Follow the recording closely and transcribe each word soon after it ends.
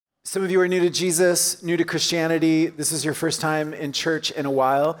Some of you are new to Jesus, new to Christianity. This is your first time in church in a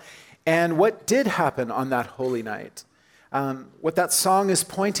while. And what did happen on that holy night? What that song is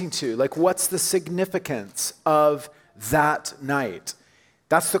pointing to, like what's the significance of that night?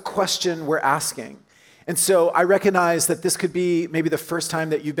 That's the question we're asking. And so I recognize that this could be maybe the first time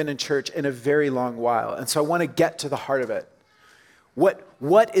that you've been in church in a very long while. And so I want to get to the heart of it.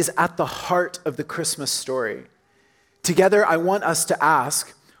 What is at the heart of the Christmas story? Together, I want us to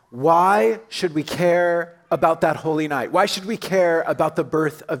ask, why should we care about that holy night? Why should we care about the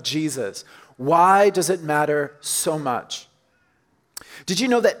birth of Jesus? Why does it matter so much? Did you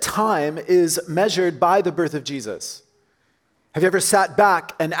know that time is measured by the birth of Jesus? Have you ever sat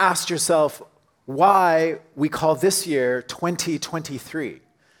back and asked yourself why we call this year 2023?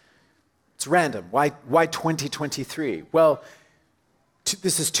 It's random. Why 2023? Well,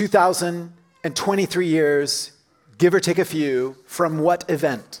 this is 2023 years, give or take a few, from what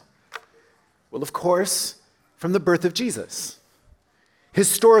event? Well, of course, from the birth of Jesus.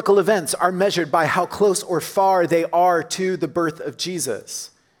 Historical events are measured by how close or far they are to the birth of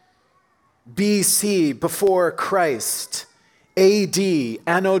Jesus. BC, before Christ. AD,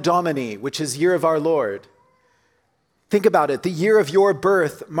 Anno Domini, which is year of our Lord. Think about it. The year of your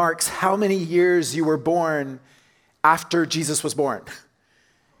birth marks how many years you were born after Jesus was born.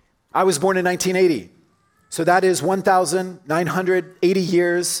 I was born in 1980. So that is 1,980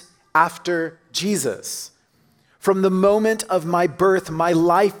 years after Jesus. From the moment of my birth, my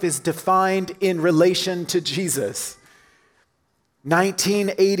life is defined in relation to Jesus.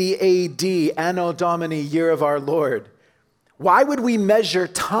 1980 AD, Anno Domini, year of our Lord. Why would we measure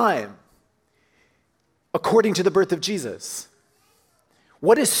time according to the birth of Jesus?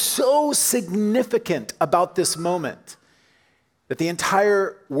 What is so significant about this moment that the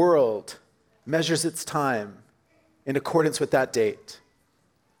entire world measures its time in accordance with that date?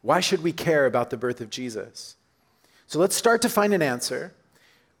 Why should we care about the birth of Jesus? So let's start to find an answer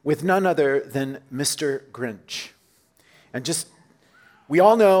with none other than Mr. Grinch. And we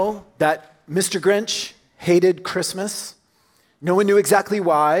all know that Mr. Grinch hated Christmas. No one knew exactly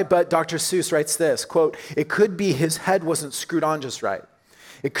why, but Dr. Seuss writes this, quote, "It could be his head wasn't screwed on just right.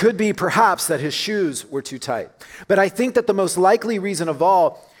 It could be perhaps that his shoes were too tight. But I think that the most likely reason of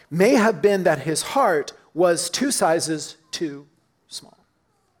all may have been that his heart was 2 sizes too small."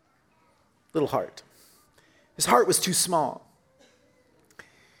 Little heart. His heart was too small.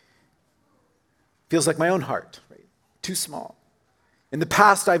 Feels like my own heart, right? Too small. In the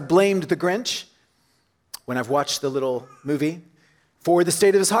past, I've blamed the Grinch when I've watched the little movie for the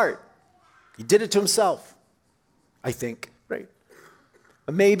state of his heart. He did it to himself, I think, right?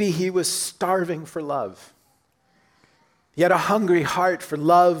 Maybe he was starving for love. He had a hungry heart for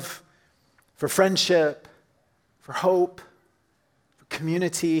love, for friendship, for hope, for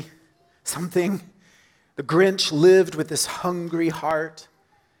community, something. The Grinch lived with this hungry heart.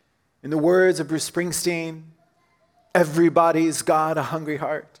 In the words of Bruce Springsteen, everybody's got a hungry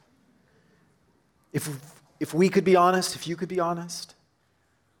heart. If we could be honest, if you could be honest,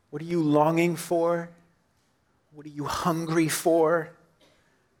 what are you longing for? What are you hungry for?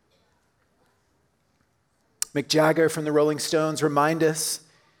 Mick Jagger from the Rolling Stones remind us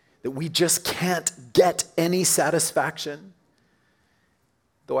that we just can't get any satisfaction.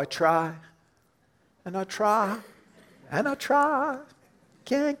 Though I try, and I try, and I try,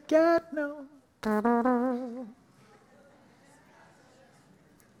 can't get no.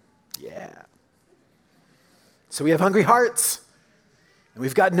 Yeah. So we have hungry hearts, and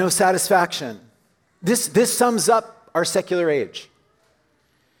we've got no satisfaction. This sums up our secular age.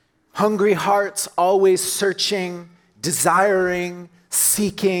 Hungry hearts, always searching, desiring,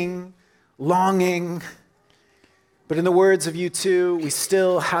 seeking, longing. But in the words of U2, we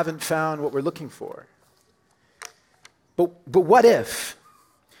still haven't found what we're looking for. But what if?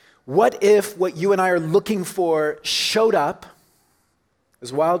 What if what you and I are looking for showed up,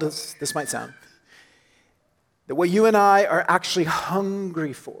 as wild as this might sound, that what you and I are actually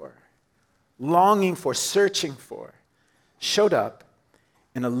hungry for, longing for, searching for, showed up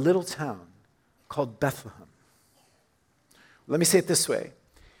in a little town called Bethlehem? Let me say it this way.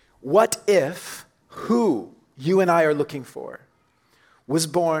 What if who you and I are looking for was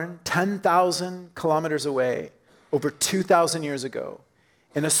born 10,000 kilometers away, over 2,000 years ago,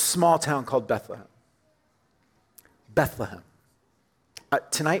 in a small town called Bethlehem? Bethlehem.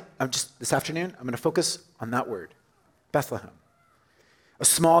 Tonight, this afternoon, I'm going to focus on that word, Bethlehem. A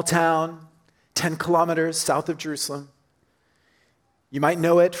small town, 10 kilometers south of Jerusalem. You might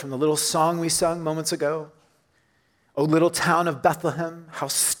know it from the little song we sung moments ago. O little town of Bethlehem, how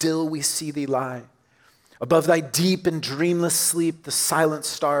still we see thee lie. Above thy deep and dreamless sleep, the silent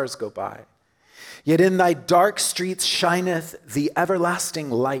stars go by. Yet in thy dark streets shineth the everlasting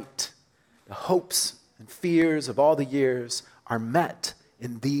light. The hopes and fears of all the years are met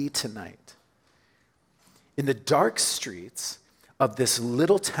in thee tonight. In the dark streets of this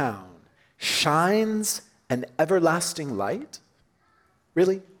little town shines an everlasting light?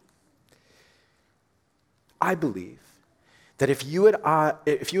 Really? I believe that if you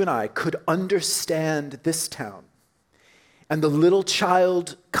and I could understand this town and the little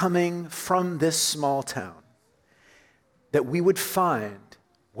child coming from this small town, that we would find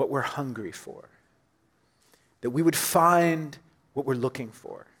what we're hungry for, that we would find what we're looking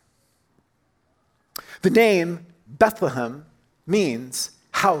for. The name Bethlehem means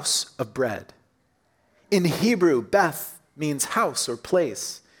house of bread. In Hebrew, Beth means house or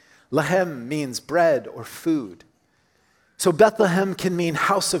place. Lehem means bread or food. So Bethlehem can mean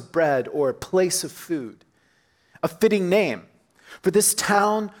house of bread or place of food. A fitting name, for this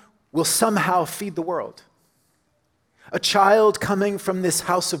town will somehow feed the world. A child coming from this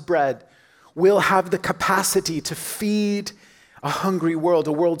house of bread will have the capacity to feed a hungry world,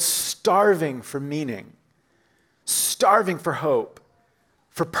 a world starving for meaning, starving for hope,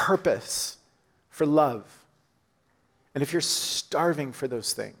 for purpose, for love. And if you're starving for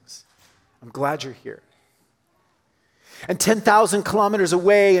those things, I'm glad you're here. And 10,000 kilometers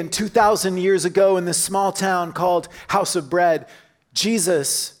away and 2,000 years ago in this small town called House of Bread,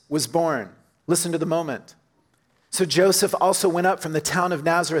 Jesus was born. Listen to the moment. So Joseph also went up from the town of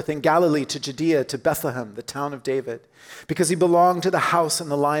Nazareth in Galilee to Judea to Bethlehem, the town of David, because he belonged to the house and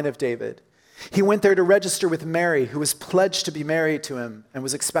the line of David. He went there to register with Mary, who was pledged to be married to him and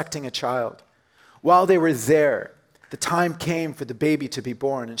was expecting a child. While they were there, the time came for the baby to be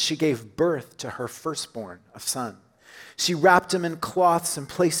born, and she gave birth to her firstborn, a son. She wrapped him in cloths and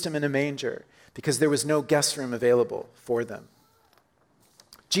placed him in a manger because there was no guest room available for them.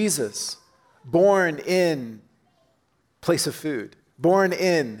 Jesus, born in place of food, born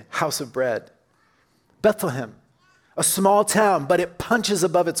in house of bread. Bethlehem, a small town, but it punches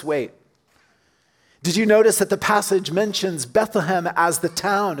above its weight. Did you notice that the passage mentions Bethlehem as the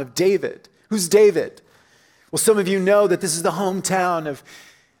town of David? Who's David? Well, some of you know that this is the hometown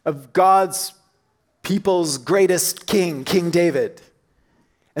of God's people's greatest king, King David.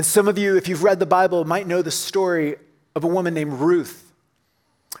 And some of you, if you've read the Bible, might know the story of a woman named Ruth.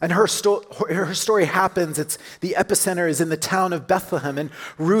 And her story happens, the epicenter is in the town of Bethlehem, and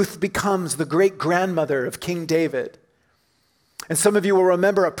Ruth becomes the great-grandmother of King David. And some of you will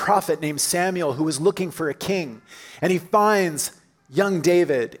remember a prophet named Samuel who was looking for a king, and he finds young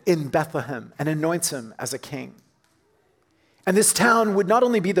David in Bethlehem and anoints him as a king. And this town would not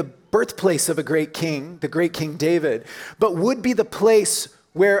only be the birthplace of a great king, the great King David, but would be the place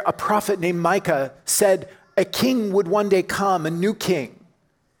where a prophet named Micah said a king would one day come, a new king,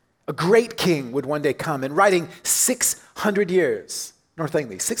 a great king would one day come. And writing 600 years, North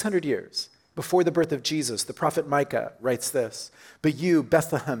Langley, 600 years before the birth of Jesus, the prophet Micah writes this: "But you,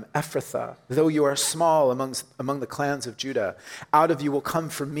 Bethlehem Ephrathah, though you are small among the clans of Judah, out of you will come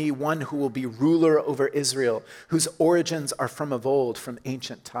from me one who will be ruler over Israel, whose origins are from of old, from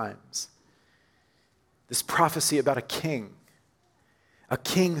ancient times." This prophecy about a king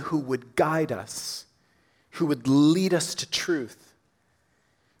who would guide us, who would lead us to truth.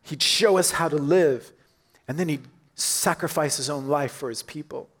 He'd show us how to live, and then he'd sacrifice his own life for his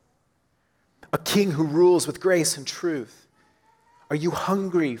people. A king who rules with grace and truth. Are you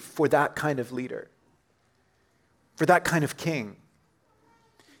hungry for that kind of leader? For that kind of king?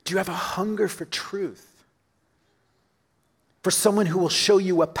 Do you have a hunger for truth? For someone who will show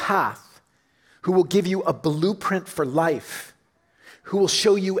you a path, who will give you a blueprint for life, who will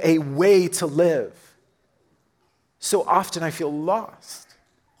show you a way to live? So often I feel lost.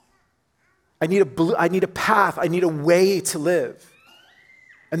 I need a path, I need a way to live.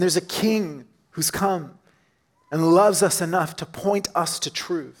 And there's a king who's come and loves us enough to point us to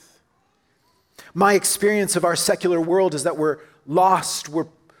truth. My experience of our secular world is that we're lost, we're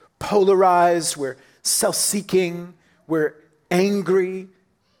polarized, we're self-seeking, we're angry,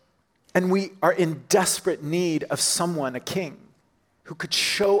 and we are in desperate need of someone, a king, who could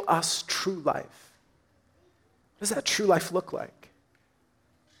show us true life. What does that true life look like?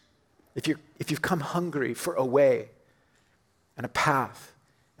 If you've come hungry for a way and a path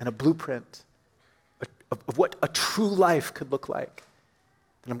and a blueprint of what a true life could look like,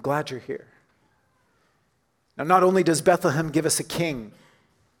 then I'm glad you're here. Now, not only does Bethlehem give us a king,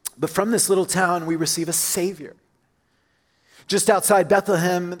 but from this little town we receive a savior. Just outside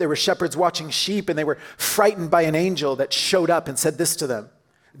Bethlehem, there were shepherds watching sheep, and they were frightened by an angel that showed up and said this to them: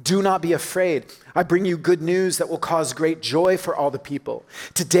 Do not be afraid. I bring you good news that will cause great joy for all the people.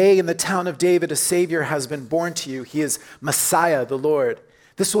 Today in the town of David, a Savior has been born to you. He is Messiah, the Lord.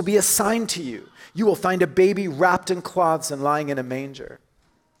 This will be a sign to you. You will find a baby wrapped in cloths and lying in a manger.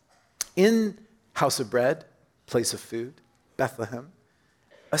 In house of bread, place of food, Bethlehem,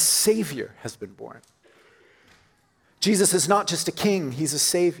 a Savior has been born. Jesus is not just a king, he's a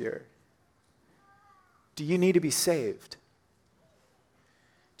Savior. Do you need to be saved?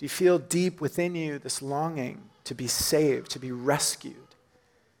 Do you feel deep within you this longing to be saved, to be rescued,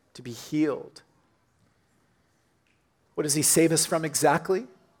 to be healed? What does he save us from exactly?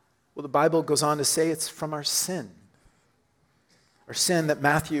 Well, the Bible goes on to say it's from our sin. Our sin that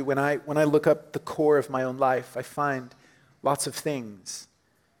Matthew, when I look up the core of my own life, I find lots of things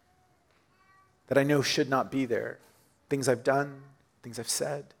that I know should not be there. Things I've done, things I've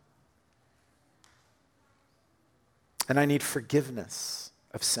said. And I need forgiveness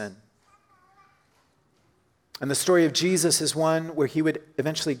of sin. And the story of Jesus is one where he would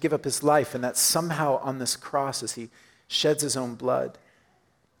eventually give up his life, and that somehow on this cross, as he sheds his own blood,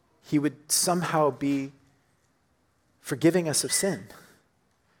 he would somehow be forgiving us of sin.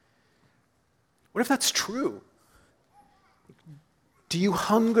 What if that's true? Do you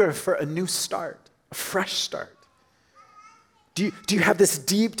hunger for a new start, a fresh start? Do you have this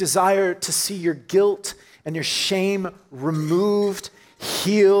deep desire to see your guilt and your shame removed,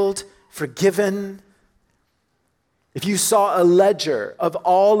 healed, forgiven? If you saw a ledger of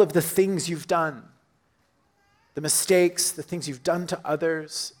all of the things you've done, the mistakes, the things you've done to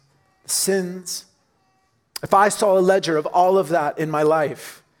others, the sins, if I saw a ledger of all of that in my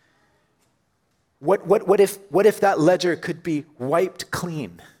life, what if that ledger could be wiped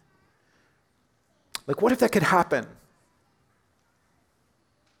clean? Like, what if that could happen?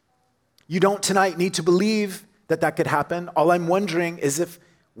 You don't tonight need to believe that that could happen. All I'm wondering is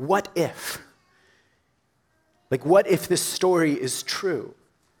what if? Like, what if this story is true?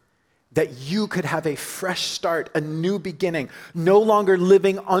 That you could have a fresh start, a new beginning, no longer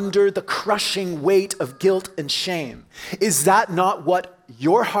living under the crushing weight of guilt and shame. Is that not what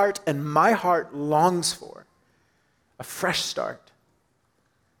your heart and my heart longs for? A fresh start.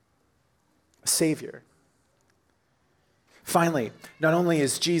 A Savior. Finally, not only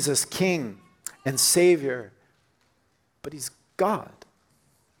is Jesus King and Savior, but he's God.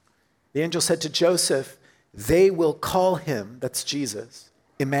 The angel said to Joseph, they will call him, that's Jesus,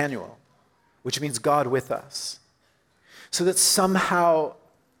 Emmanuel, which means God with us. So that somehow,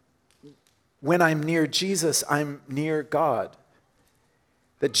 when I'm near Jesus, I'm near God.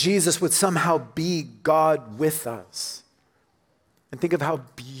 That Jesus would somehow be God with us. And think of how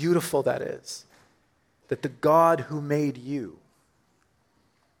beautiful that is. That the God who made you,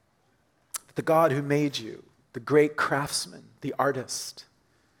 the great craftsman, the artist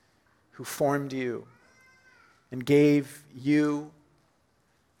who formed you and gave you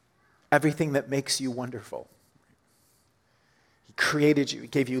everything that makes you wonderful. He created you, he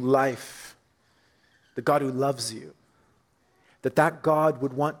gave you life. The God who loves you, that God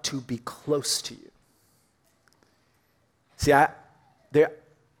would want to be close to you. See,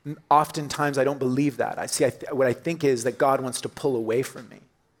 oftentimes I don't believe that. What I think is that God wants to pull away from me.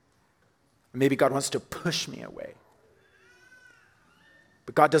 Maybe God wants to push me away.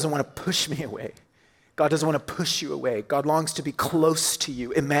 But God doesn't want to push me away. God doesn't want to push you away. God longs to be close to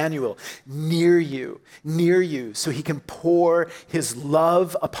you, Emmanuel, near you, so he can pour his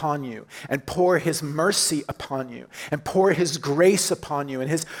love upon you and pour his mercy upon you and pour his grace upon you and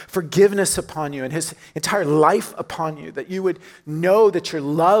his forgiveness upon you and his entire life upon you, that you would know that you're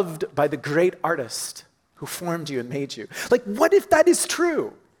loved by the great artist who formed you and made you. Like, what if that is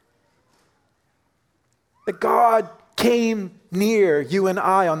true? That God came near you and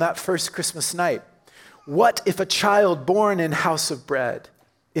I on that first Christmas night. What if a child born in house of bread,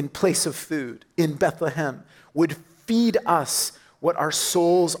 in place of food, in Bethlehem, would feed us what our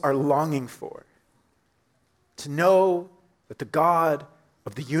souls are longing for? To know that the God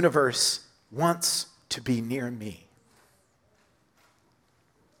of the universe wants to be near me.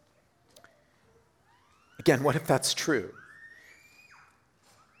 Again, what if that's true?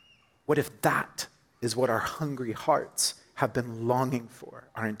 What if that is what our hungry hearts have been longing for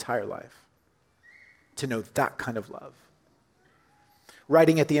our entire life? To know that kind of love.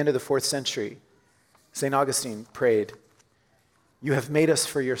 Writing at the end of the 4th century, St. Augustine prayed, "You have made us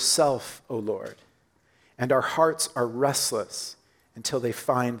for yourself, O Lord, and our hearts are restless until they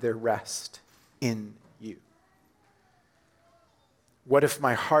find their rest in you." What if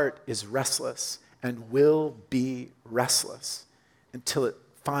my heart is restless and will be restless until it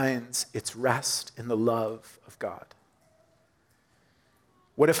finds its rest in the love of God?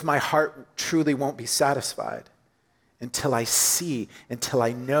 What if my heart truly won't be satisfied until I see, until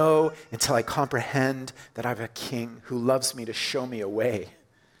I know, until I comprehend that I have a king who loves me to show me a way,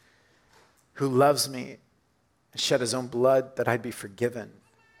 who loves me and shed his own blood that I'd be forgiven,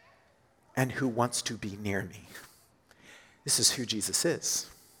 and who wants to be near me. This is who Jesus is.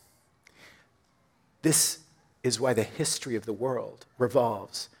 This is why the history of the world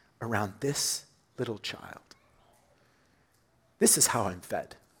revolves around this little child. This is how I'm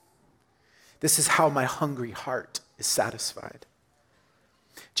fed. This is how my hungry heart is satisfied.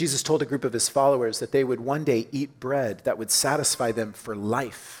 Jesus told a group of his followers that they would one day eat bread that would satisfy them for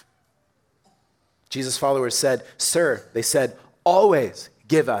life. Jesus' followers said, "Sir," they said, "always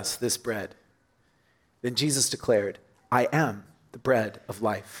give us this bread." Then Jesus declared, "I am the bread of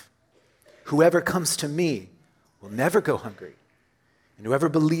life. Whoever comes to me will never go hungry, and whoever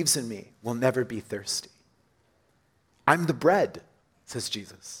believes in me will never be thirsty." I'm the bread, says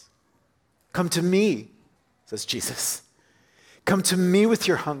Jesus. Come to me, says Jesus. Come to me with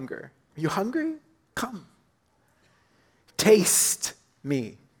your hunger. Are you hungry? Come. Taste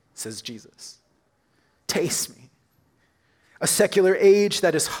me, says Jesus. Taste me. A secular age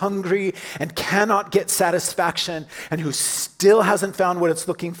that is hungry and cannot get satisfaction, and who still hasn't found what it's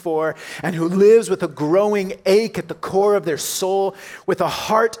looking for, and who lives with a growing ache at the core of their soul, with a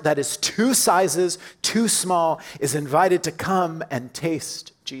heart that is two sizes too small, is invited to come and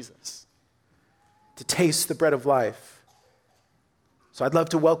taste Jesus, to taste the bread of life. So I'd love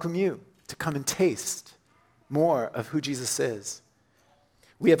to welcome you to come and taste more of who Jesus is.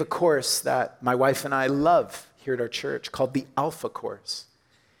 We have a course that my wife and I love here at our church called the Alpha Course.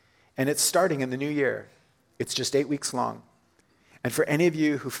 And it's starting in the new year. It's just 8 weeks long. And for any of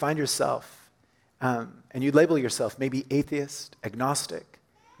you who find yourself, and you label yourself maybe atheist, agnostic,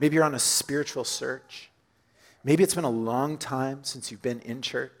 maybe you're on a spiritual search, maybe it's been a long time since you've been in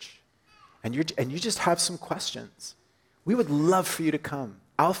church, and you just have some questions, we would love for you to come.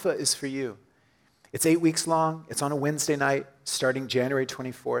 Alpha is for you. It's 8 weeks long. It's on a Wednesday night starting January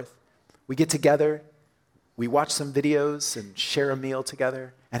 24th. We get together, we watch some videos and share a meal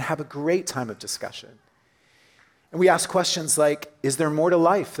together and have a great time of discussion. And we ask questions like, is there more to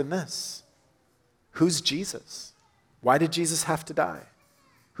life than this? Who's Jesus? Why did Jesus have to die?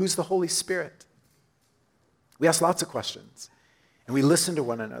 Who's the Holy Spirit? We ask lots of questions, and we listen to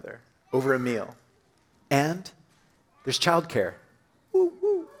one another over a meal. And there's childcare. Woo,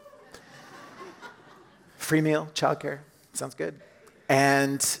 woo. Free meal, childcare, sounds good.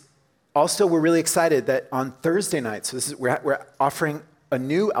 And also, we're really excited that on Thursday night, so we're offering a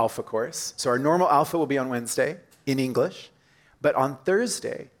new Alpha course. So our normal Alpha will be on Wednesday in English. But on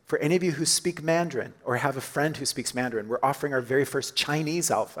Thursday, for any of you who speak Mandarin or have a friend who speaks Mandarin, we're offering our very first Chinese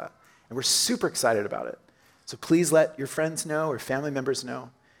Alpha. And we're super excited about it. So please let your friends know or family members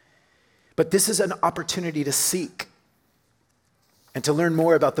know. But this is an opportunity to seek and to learn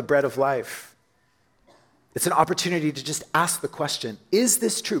more about the bread of life. It's an opportunity to just ask the question, is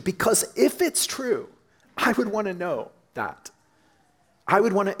this true? Because if it's true, I would want to know that. I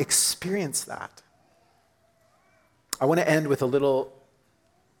would want to experience that. I want to end with a little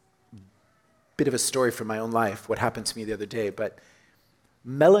bit of a story from my own life, what happened to me the other day, but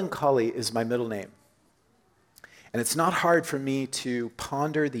melancholy is my middle name. And it's not hard for me to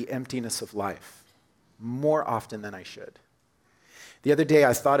ponder the emptiness of life more often than I should. The other day,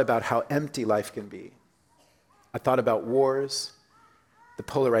 I thought about how empty life can be. I thought about wars, the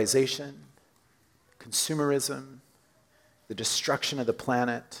polarization, consumerism, the destruction of the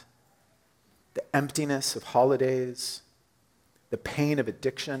planet, the emptiness of holidays, the pain of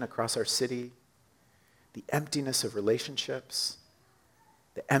addiction across our city, the emptiness of relationships,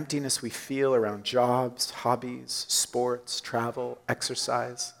 the emptiness we feel around jobs, hobbies, sports, travel,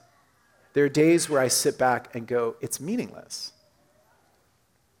 exercise. There are days where I sit back and go, it's meaningless.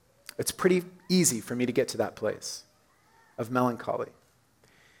 It's pretty easy for me to get to that place of melancholy.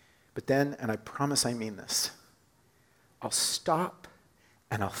 But then, and I promise I mean this, I'll stop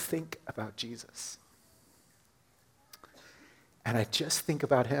and I'll think about Jesus. And I just think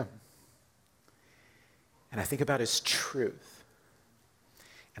about him. And I think about his truth.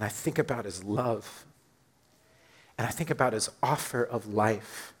 And I think about his love. And I think about his offer of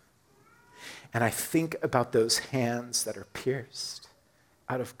life. And I think about those hands that are pierced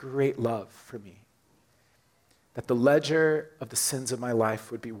out of great love for me, that the ledger of the sins of my life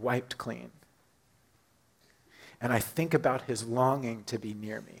would be wiped clean. And I think about his longing to be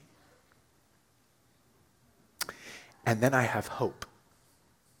near me. And then I have hope.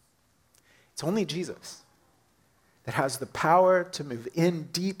 It's only Jesus that has the power to move in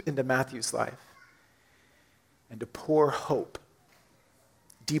deep into Matthew's life and to pour hope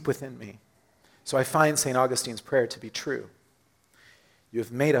deep within me. So I find St. Augustine's prayer to be true. You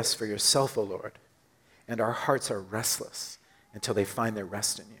have made us for yourself, O Lord, and our hearts are restless until they find their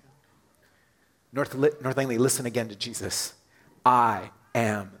rest in you. North Langley, listen again to Jesus. I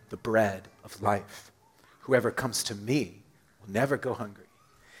am the bread of life. Whoever comes to me will never go hungry,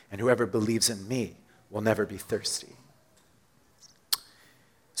 and whoever believes in me will never be thirsty.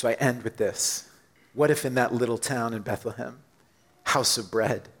 So I end with this. What if in that little town in Bethlehem, house of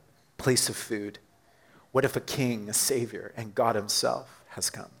bread, place of food, what if a king, a savior, and God himself has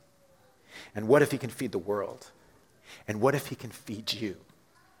come? And what if he can feed the world? And what if he can feed you?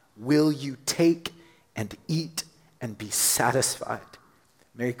 Will you take and eat and be satisfied?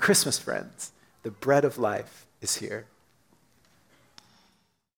 Merry Christmas, friends. The bread of life is here.